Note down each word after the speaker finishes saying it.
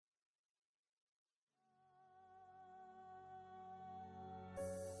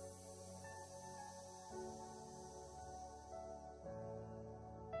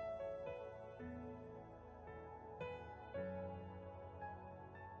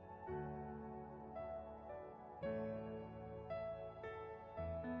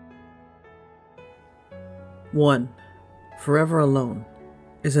1. Forever Alone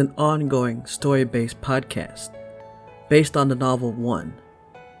is an ongoing story-based podcast based on the novel One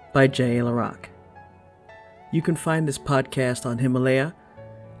by J. A. LaRock. You can find this podcast on Himalaya,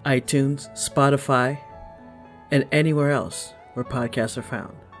 iTunes, Spotify, and anywhere else where podcasts are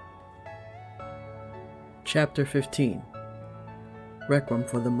found. Chapter 15. Requiem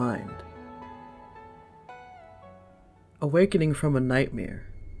for the Mind. Awakening from a nightmare,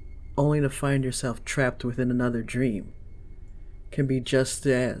 only to find yourself trapped within another dream, can be just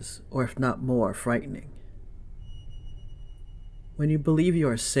as, or if not more, frightening. When you believe you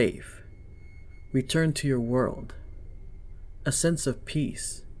are safe, return to your world. A sense of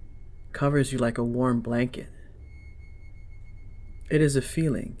peace covers you like a warm blanket. It is a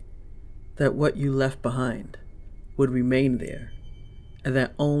feeling that what you left behind would remain there, and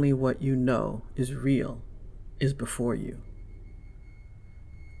that only what you know is real is before you.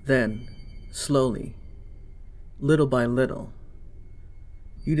 Then, slowly, little by little,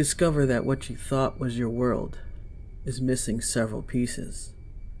 you discover that what you thought was your world is missing several pieces.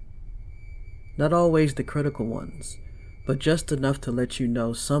 Not always the critical ones, but just enough to let you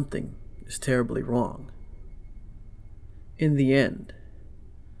know something is terribly wrong. In the end,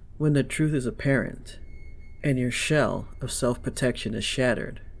 when the truth is apparent and your shell of self-protection is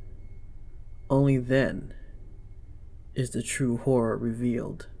shattered, only then is the true horror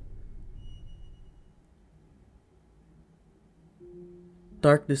revealed.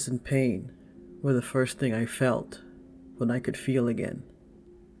 Darkness and pain were the first thing I felt when I could feel again.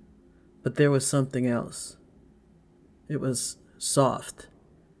 But there was something else. It was soft.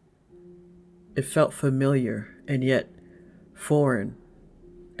 It felt familiar and yet foreign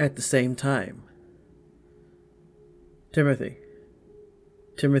at the same time. Timothy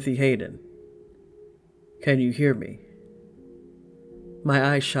Hayden, can you hear me? My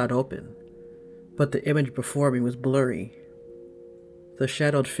eyes shot open, but the image before me was blurry. The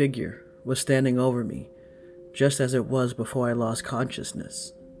shadowed figure was standing over me, just as it was before I lost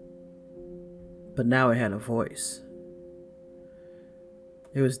consciousness. But now it had a voice.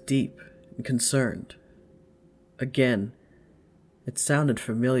 It was deep and concerned. Again, it sounded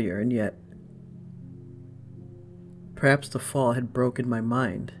familiar, and yet perhaps the fall had broken my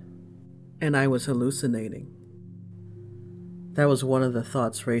mind, and I was hallucinating. That was one of the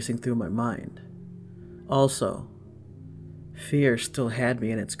thoughts racing through my mind. Also, fear still had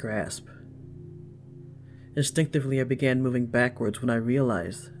me in its grasp. Instinctively, I began moving backwards when I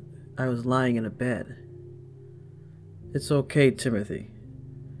realized I was lying in a bed. It's okay, Timothy.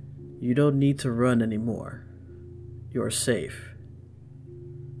 You don't need to run anymore. You're safe.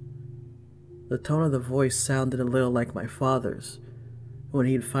 The tone of the voice sounded a little like my father's when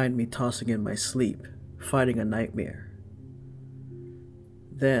he'd find me tossing in my sleep, fighting a nightmare.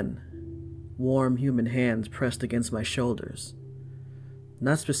 Then, warm human hands pressed against my shoulders,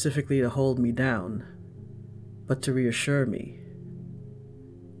 not specifically to hold me down, but to reassure me.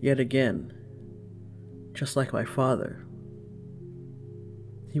 Yet again, just like my father,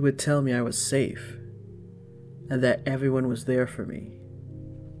 he would tell me I was safe and that everyone was there for me.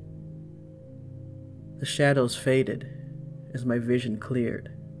 The shadows faded as my vision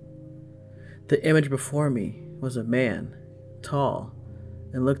cleared. The image before me was a man, tall,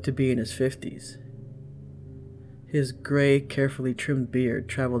 and looked to be in his 50s. His gray, carefully trimmed beard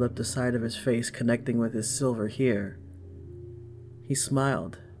traveled up the side of his face, connecting with his silver hair. He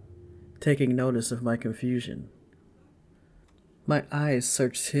smiled, taking notice of my confusion. My eyes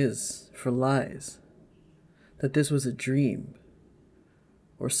searched his for lies, that this was a dream,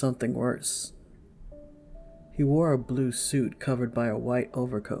 or something worse. He wore a blue suit covered by a white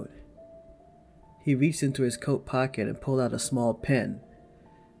overcoat. He reached into his coat pocket and pulled out a small pen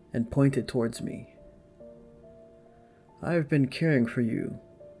and pointed towards me. I've been caring for you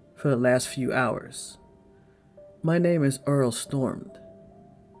for the last few hours. My name is Earl Stormed.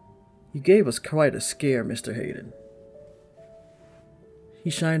 You gave us quite a scare, Mr. Hayden. He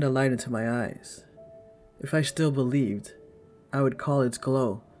shined a light into my eyes. If I still believed, I would call its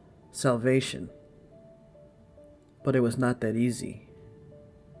glow salvation. But it was not that easy.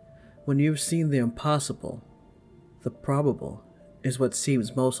 When you've seen the impossible, the probable is what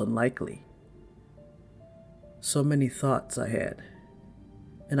seems most unlikely. So many thoughts I had,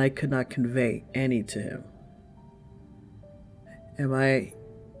 and I could not convey any to him. Am I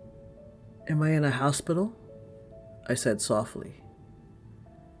in a hospital? I said softly.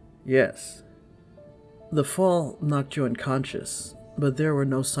 Yes. The fall knocked you unconscious, but there were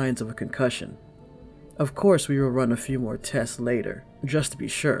no signs of a concussion. Of course, we will run a few more tests later, just to be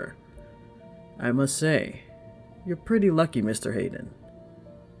sure. I must say, you're pretty lucky, Mr. Hayden.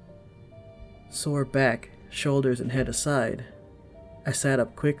 Sore back shoulders and head aside, I sat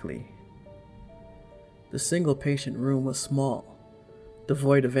up quickly. The single patient room was small,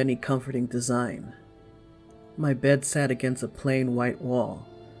 devoid of any comforting design. My bed sat against a plain white wall,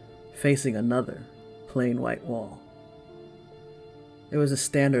 facing another plain white wall. It was a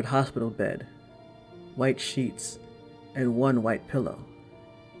standard hospital bed, white sheets, and one white pillow.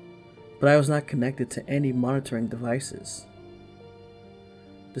 But I was not connected to any monitoring devices.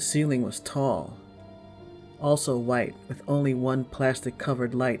 The ceiling was tall, also white, with only one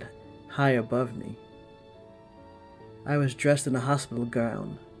plastic-covered light high above me. I was dressed in a hospital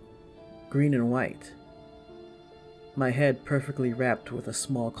gown, green and white, my head perfectly wrapped with a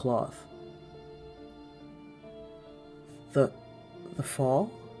small cloth. The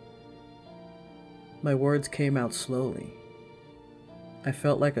fall? My words came out slowly. I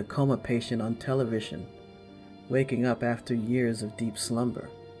felt like a coma patient on television, waking up after years of deep slumber.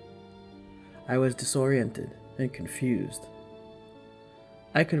 I was disoriented and confused.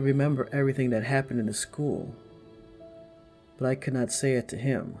 I could remember everything that happened in the school, but I could not say it to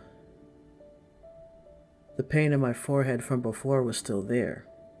him. The pain in my forehead from before was still there.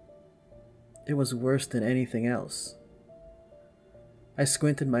 It was worse than anything else. I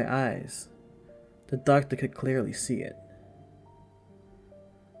squinted my eyes. The doctor could clearly see it.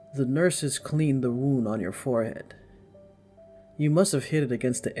 The nurses cleaned the wound on your forehead. You must have hit it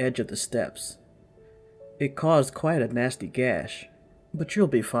against the edge of the steps. It caused quite a nasty gash, but you'll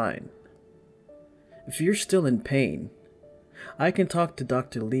be fine. If you're still in pain, I can talk to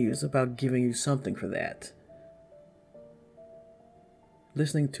Dr. Leaves about giving you something for that.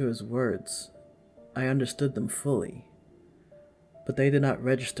 Listening to his words, I understood them fully, but they did not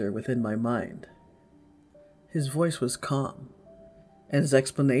register within my mind. His voice was calm, and his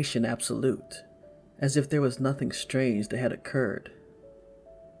explanation absolute, as if there was nothing strange that had occurred.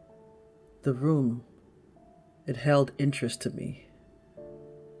 The room, it held interest to me.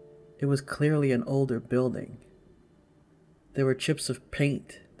 It was clearly an older building. There were chips of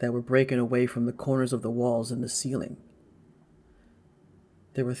paint that were breaking away from the corners of the walls and the ceiling.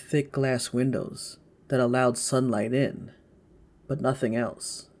 There were thick glass windows that allowed sunlight in, but nothing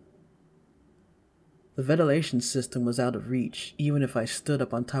else. The ventilation system was out of reach, even if I stood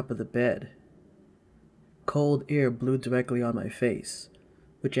up on top of the bed. Cold air blew directly on my face,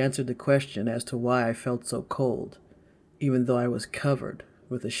 which answered the question as to why I felt so cold, even though I was covered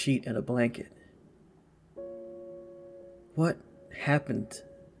with a sheet and a blanket. What happened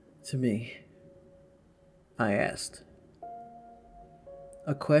to me? I asked.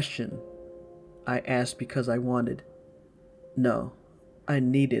 A question I asked because I wanted. No, I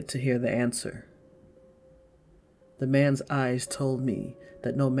needed to hear the answer. The man's eyes told me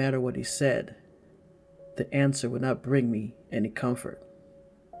that no matter what he said, the answer would not bring me any comfort.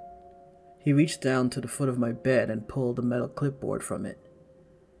 He reached down to the foot of my bed and pulled a metal clipboard from it.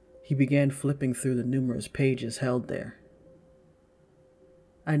 He began flipping through the numerous pages held there.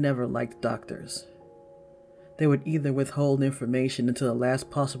 I never liked doctors. They would either withhold information until the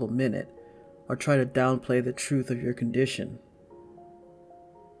last possible minute or try to downplay the truth of your condition.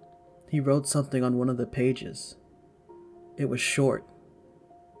 He wrote something on one of the pages. It was short,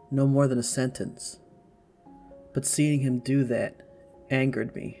 no more than a sentence, but seeing him do that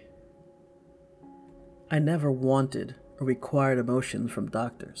angered me. I never wanted or required emotions from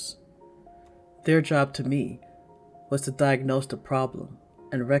doctors. Their job to me was to diagnose the problem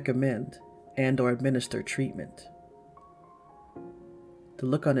and recommend and/or administer treatment. The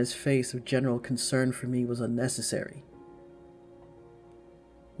look on his face of general concern for me was unnecessary.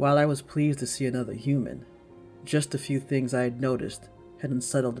 While I was pleased to see another human, just a few things I had noticed had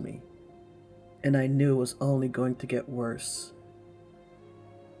unsettled me, and I knew it was only going to get worse.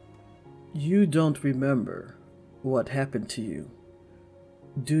 You don't remember what happened to you,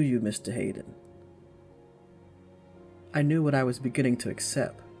 do you, Mr. Hayden? I knew what I was beginning to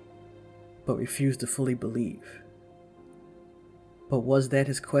accept, but refused to fully believe. But was that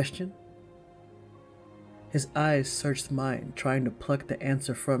his question? His eyes searched mine, trying to pluck the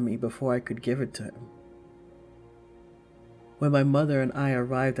answer from me before I could give it to him. When my mother and I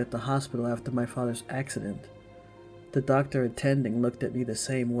arrived at the hospital after my father's accident, the doctor attending looked at me the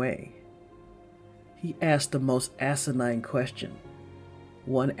same way. He asked the most asinine question,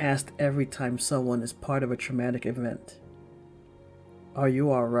 one asked every time someone is part of a traumatic event. Are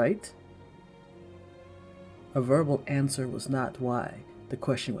you all right? A verbal answer was not why the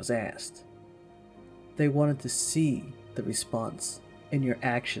question was asked. They wanted to see the response in your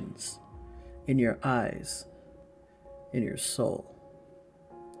actions, in your eyes, in your soul.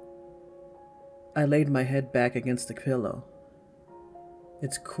 I laid my head back against the pillow.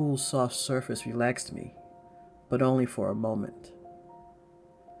 Its cool, soft surface relaxed me, but only for a moment.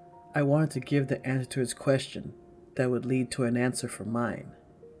 I wanted to give the answer to his question that would lead to an answer for mine.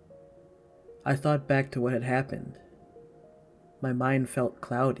 I thought back to what had happened. My mind felt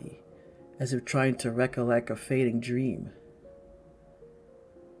cloudy, as if trying to recollect a fading dream.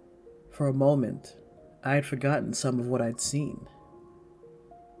 For a moment, I had forgotten some of what I'd seen.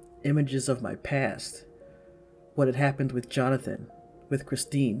 Images of my past, what had happened with Jonathan, with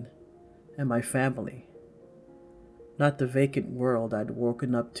Christine, and my family. Not the vacant world I'd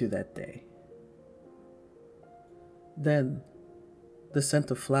woken up to that day. Then, the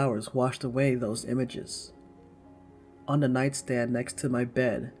scent of flowers washed away those images. On the nightstand next to my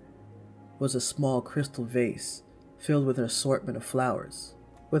bed was a small crystal vase filled with an assortment of flowers,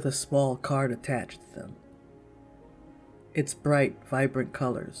 with a small card attached to them. Its bright, vibrant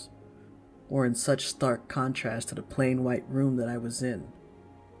colors were in such stark contrast to the plain white room that I was in.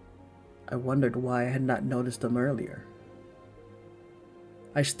 I wondered why I had not noticed them earlier.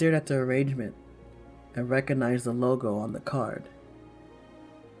 I stared at the arrangement and recognized the logo on the card.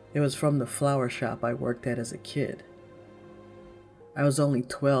 It was from the flower shop I worked at as a kid. I was only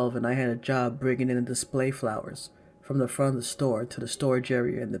 12 and I had a job bringing in display flowers from the front of the store to the storage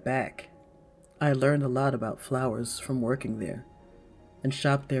area in the back. I learned a lot about flowers from working there, and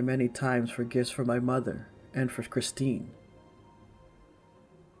shopped there many times for gifts for my mother and for Christine.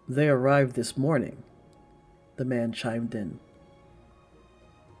 "They arrived this morning," the man chimed in.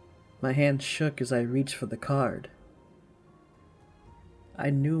 My hand shook as I reached for the card. I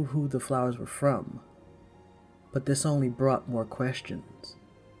knew who the flowers were from, but this only brought more questions.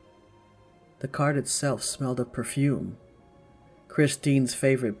 The card itself smelled of perfume, Christine's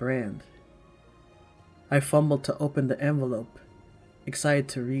favorite brand. I fumbled to open the envelope, excited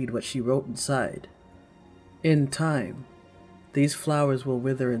to read what she wrote inside. "In time, these flowers will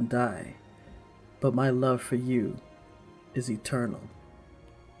wither and die, but my love for you is eternal.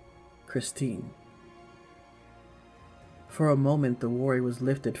 Christine." For a moment the worry was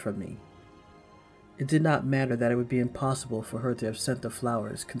lifted from me. It did not matter that it would be impossible for her to have sent the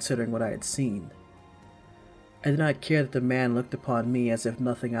flowers, considering what I had seen. I did not care that the man looked upon me as if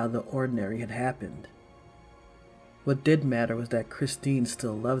nothing out of the ordinary had happened. What did matter was that Christine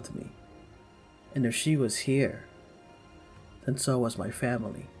still loved me, and if she was here, then so was my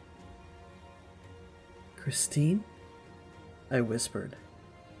family. "Christine?" I whispered.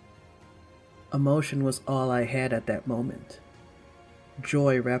 Emotion was all I had at that moment.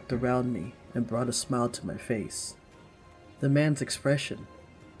 Joy wrapped around me and brought a smile to my face. The man's expression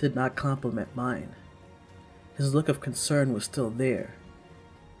did not complement mine. His look of concern was still there,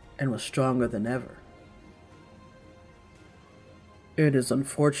 and was stronger than ever. "It is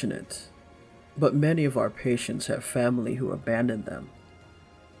unfortunate, but many of our patients have family who abandon them,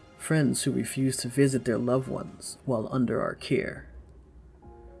 friends who refuse to visit their loved ones while under our care.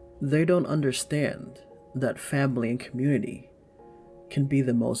 They don't understand that family and community can be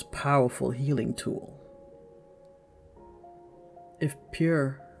the most powerful healing tool. If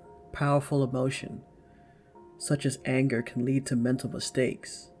pure, powerful emotion, such as anger, can lead to mental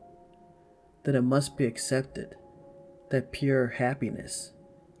mistakes, then it must be accepted that pure happiness,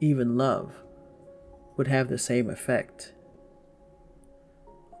 even love, would have the same effect.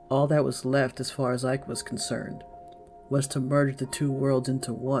 All that was left, as far as I was concerned, was to merge the two worlds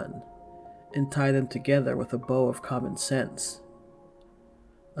into one and tie them together with a bow of common sense.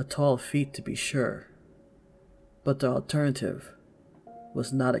 A tall feat, to be sure, but the alternative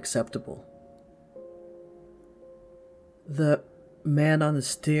was not acceptable. "The man on the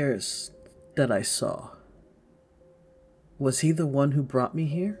stairs that I saw, was he the one who brought me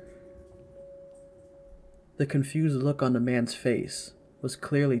here?" The confused look on the man's face was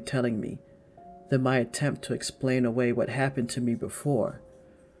clearly telling me that my attempt to explain away what happened to me before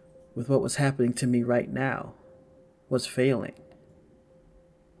with what was happening to me right now was failing.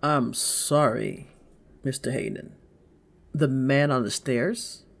 "I'm sorry, Mr. Hayden. The man on the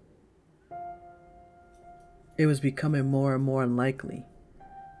stairs?" It was becoming more and more unlikely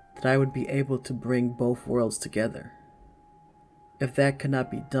that I would be able to bring both worlds together. If that could not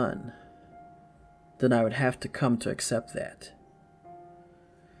be done, then I would have to come to accept that.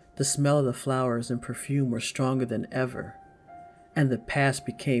 The smell of the flowers and perfume were stronger than ever, and the past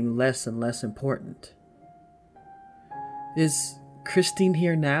became less and less important. "Is Christine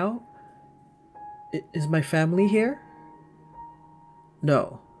here now? Is my family here?"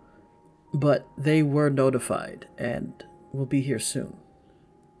 "No, but they were notified and will be here soon."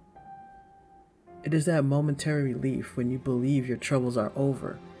 It is that momentary relief when you believe your troubles are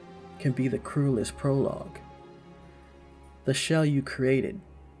over can be the cruelest prologue. The shell you created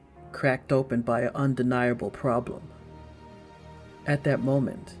cracked open by an undeniable problem. At that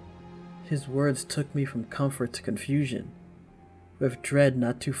moment, his words took me from comfort to confusion, with dread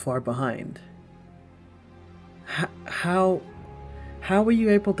not too far behind. How were you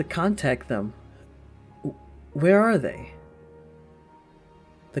able to contact them? Where are they?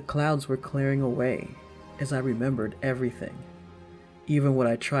 The clouds were clearing away as I remembered everything, even what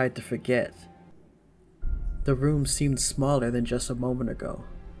I tried to forget. The room seemed smaller than just a moment ago.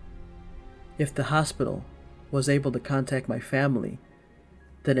 If the hospital was able to contact my family,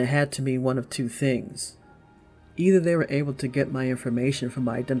 then it had to mean one of two things. Either they were able to get my information from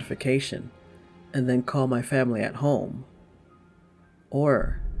my identification and then call my family at home,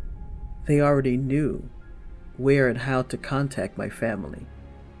 or they already knew where and how to contact my family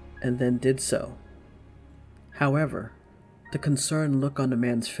and then did so. However, the concerned look on the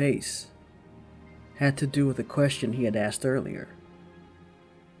man's face had to do with a question he had asked earlier.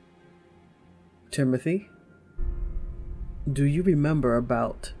 Timothy, do you remember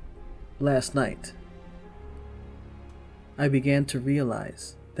about last night? I began to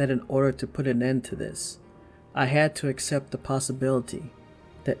realize that in order to put an end to this, I had to accept the possibility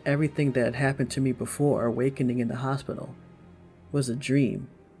that everything that had happened to me before awakening in the hospital was a dream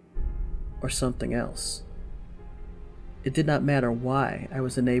or something else. It did not matter why I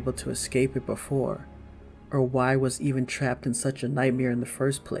was unable to escape it before, or why I was even trapped in such a nightmare in the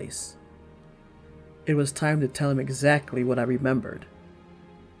first place. It was time to tell him exactly what I remembered,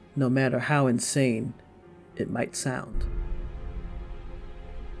 no matter how insane it might sound.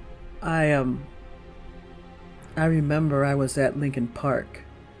 I remember I was at Lincoln Park,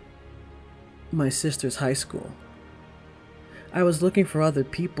 my sister's high school. I was looking for other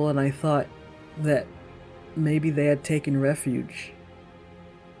people and I thought that maybe they had taken refuge.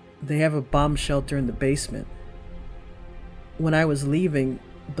 They have a bomb shelter in the basement. When I was leaving,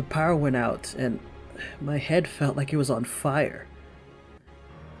 the power went out and my head felt like it was on fire.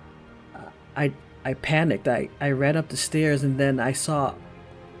 I panicked. I ran up the stairs and then I saw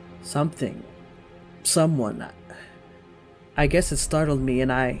someone. I guess it startled me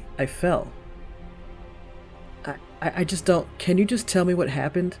and I fell. I just don't... Can you just tell me what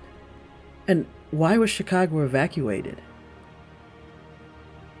happened? And why was Chicago evacuated?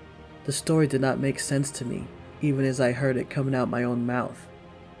 The story did not make sense to me, even as I heard it coming out my own mouth.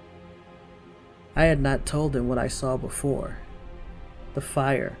 I had not told him what I saw before. The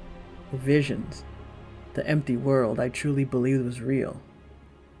fire, the visions, the empty world I truly believed was real.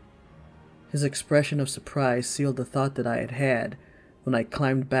 His expression of surprise sealed the thought that I had had when I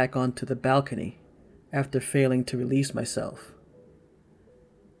climbed back onto the balcony after failing to release myself.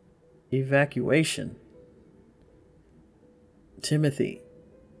 Evacuation? Timothy,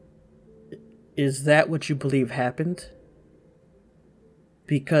 is that what you believe happened?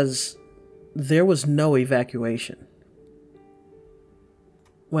 Because there was no evacuation.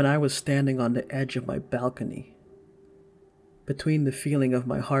 When I was standing on the edge of my balcony, between the feeling of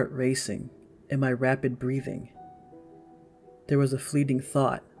my heart racing and my rapid breathing, there was a fleeting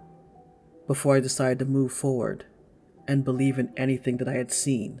thought before I decided to move forward and believe in anything that I had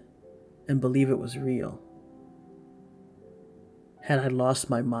seen and believe it was real. Had I lost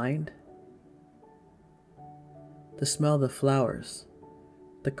my mind? The smell of the flowers,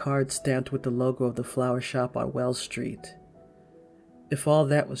 the card stamped with the logo of the flower shop on Wells Street. If all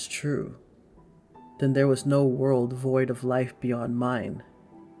that was true, then there was no world void of life beyond mine.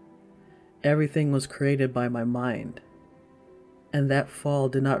 Everything was created by my mind, and that fall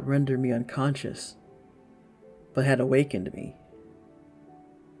did not render me unconscious, but had awakened me.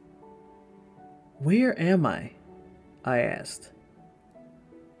 Where am I? I asked.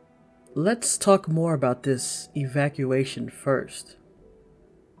 Let's talk more about this evacuation first.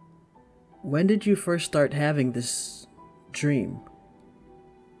 When did you first start having this dream?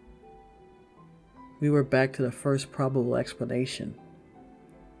 We were back to the first probable explanation.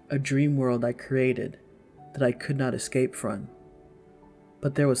 A dream world I created that I could not escape from.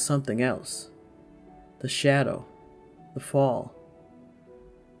 But there was something else. The shadow. The fall.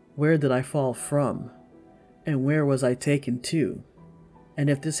 Where did I fall from? And where was I taken to? And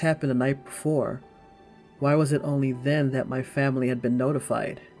if this happened the night before, why was it only then that my family had been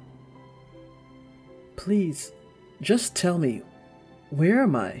notified? Please, just tell me, where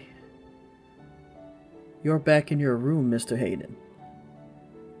am I? You're back in your room, Mr. Hayden.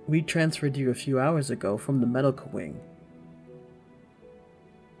 We transferred you a few hours ago from the medical wing.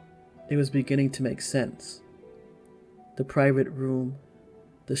 It was beginning to make sense. The private room,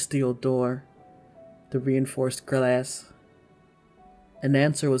 the steel door, the reinforced glass. An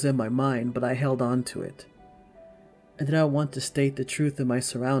answer was in my mind, but I held on to it. I did not want to state the truth of my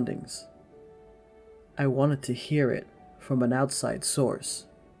surroundings. I wanted to hear it from an outside source.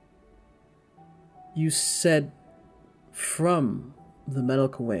 You said from the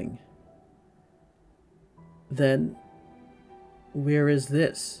medical wing. Then, where is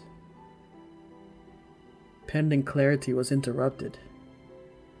this? Pending clarity was interrupted.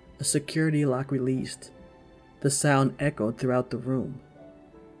 A security lock released. The sound echoed throughout the room.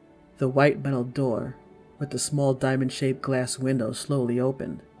 The white metal door with the small diamond-shaped glass window slowly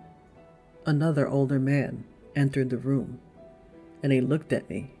opened. Another older man entered the room, and he looked at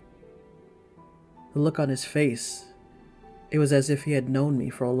me. The look on his face, it was as if he had known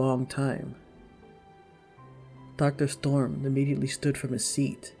me for a long time. Dr. Storm immediately stood from his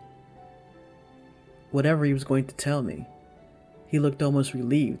seat. Whatever he was going to tell me, he looked almost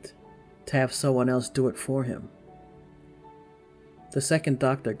relieved to have someone else do it for him. The second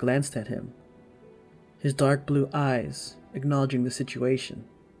doctor glanced at him, his dark blue eyes acknowledging the situation.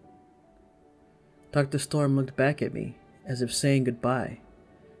 Dr. Storm looked back at me as if saying goodbye,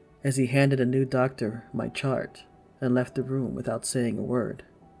 as he handed a new doctor my chart and left the room without saying a word.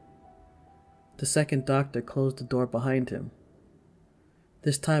 The second doctor closed the door behind him.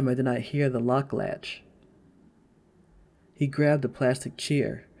 This time I did not hear the lock latch. He grabbed a plastic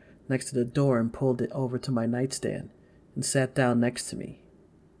chair next to the door and pulled it over to my nightstand and sat down next to me.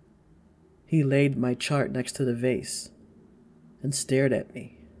 He laid my chart next to the vase and stared at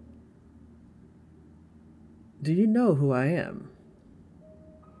me. Do you know who I am?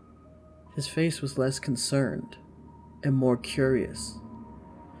 His face was less concerned and more curious.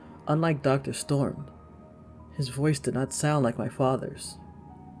 Unlike Dr. Storm, his voice did not sound like my father's.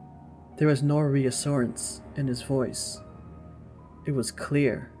 There was no reassurance in his voice. It was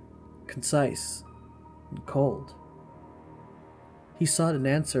clear, concise, and cold. He sought an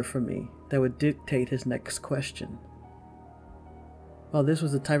answer from me that would dictate his next question. While this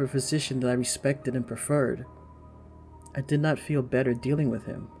was the type of physician that I respected and preferred, I did not feel better dealing with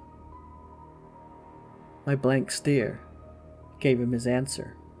him. My blank stare gave him his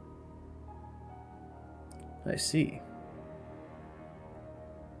answer. I see.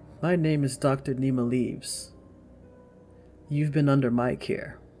 My name is Dr. Nima Leaves. You've been under my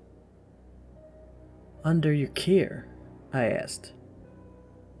care. Under your care? I asked.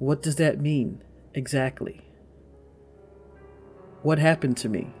 What does that mean, exactly? What happened to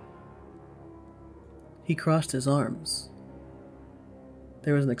me? He crossed his arms.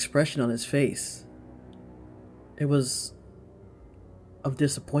 There was an expression on his face. It was of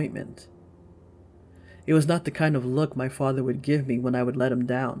disappointment. It was not the kind of look my father would give me when I would let him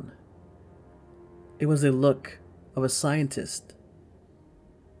down. It was a look of a scientist,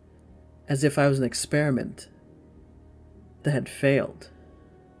 as if I was an experiment that had failed.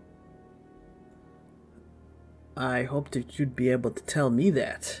 I hoped that you'd be able to tell me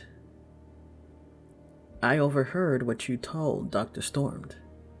that. I overheard what you told Dr. Storm.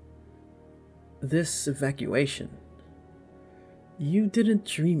 This evacuation, you didn't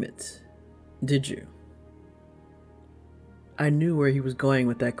dream it, did you? I knew where he was going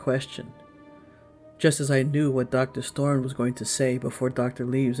with that question, just as I knew what Dr. Storm was going to say before Dr.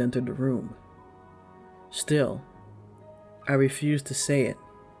 Leaves entered the room. Still, I refused to say it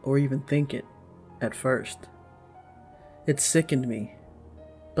or even think it at first. It sickened me,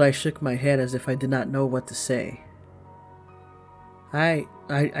 but I shook my head as if I did not know what to say. I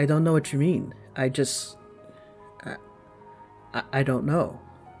don't know what you mean. I don't know.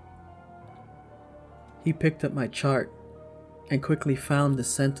 He picked up my chart and quickly found the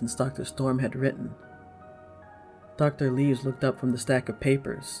sentence Dr. Storm had written. Dr. Leaves looked up from the stack of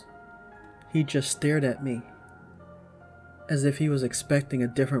papers. He just stared at me, as if he was expecting a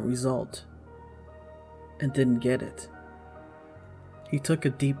different result, and didn't get it. He took a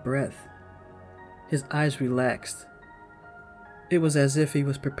deep breath. His eyes relaxed. It was as if he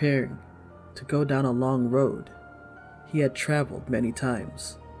was preparing to go down a long road he had traveled many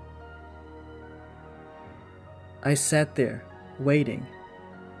times. I sat there, waiting,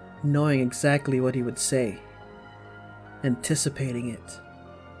 knowing exactly what he would say, anticipating it.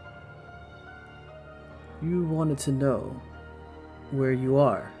 You wanted to know where you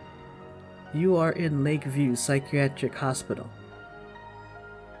are. You are in Lakeview Psychiatric Hospital.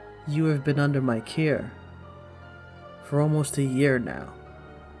 You have been under my care for almost a year now.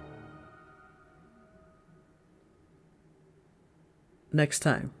 Next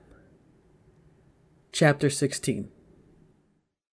time. Chapter 16.